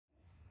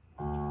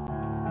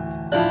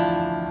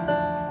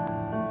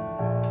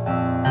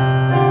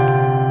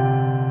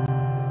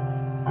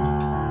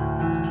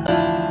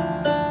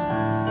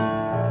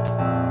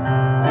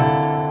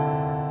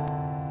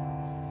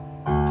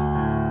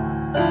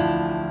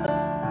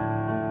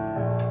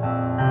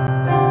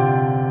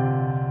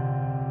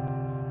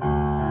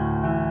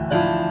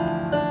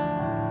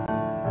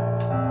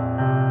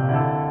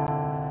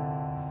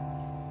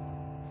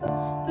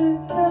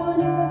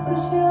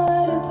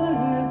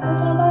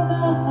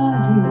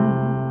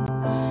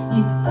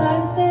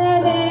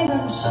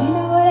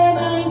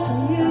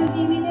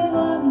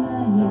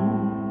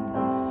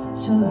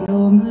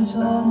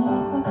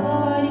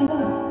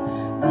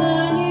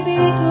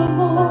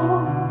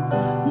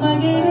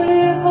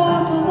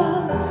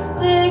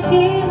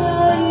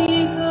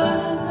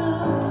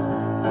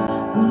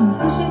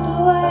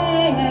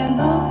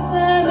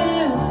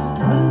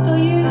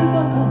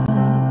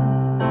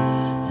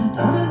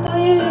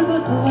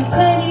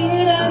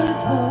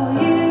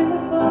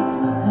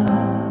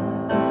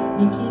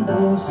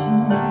し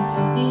の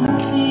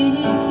命に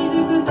気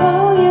づくと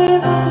いう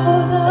こと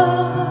だ。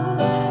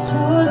生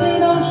死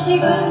の彼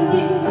岸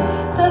に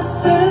達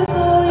すると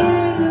い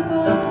うこ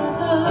と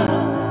だ。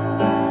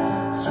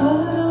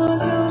衝動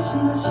拍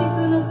子の死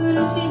苦の苦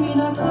しみ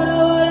のとら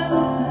われ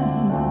を去り、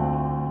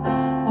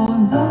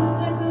温存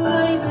へく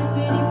愛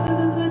別離苦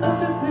不徳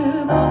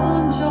言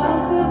情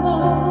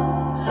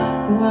も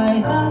加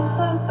えた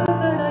悪か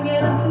ら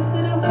下脱す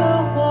る方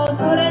法、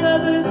それが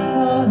仏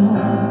教の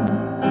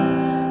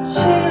修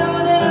行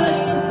であり、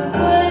外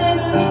へ出ぬ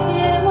道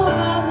へもま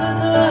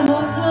たの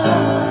だ。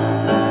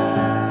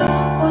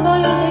この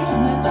世的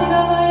な血が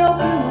欲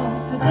を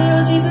捨てよ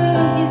自分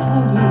一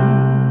人、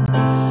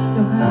よ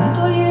からと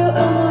いう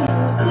思い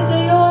を捨て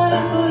よ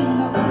争いの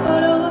心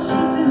を鎮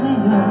め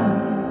よ。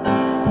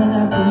ただ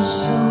仏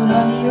性の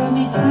みを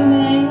見つ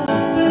めよ。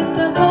ブッ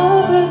ダと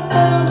ブッダ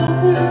の徳、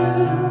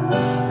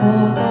法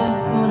とそ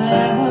れ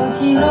を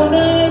広め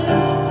る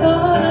教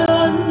団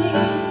に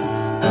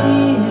消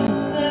え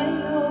せ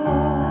よ。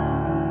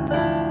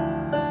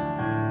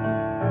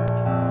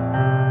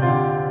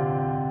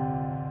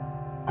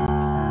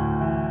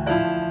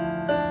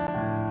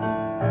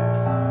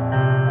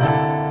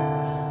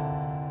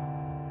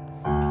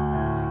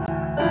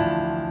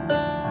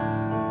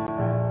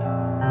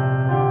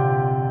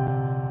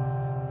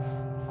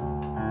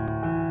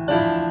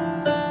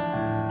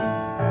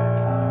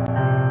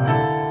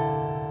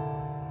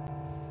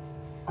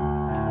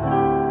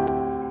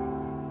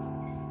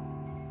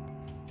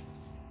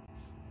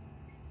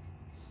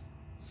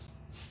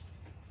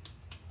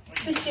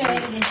不死を得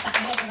るでした。あ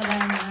りがとうござい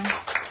ます。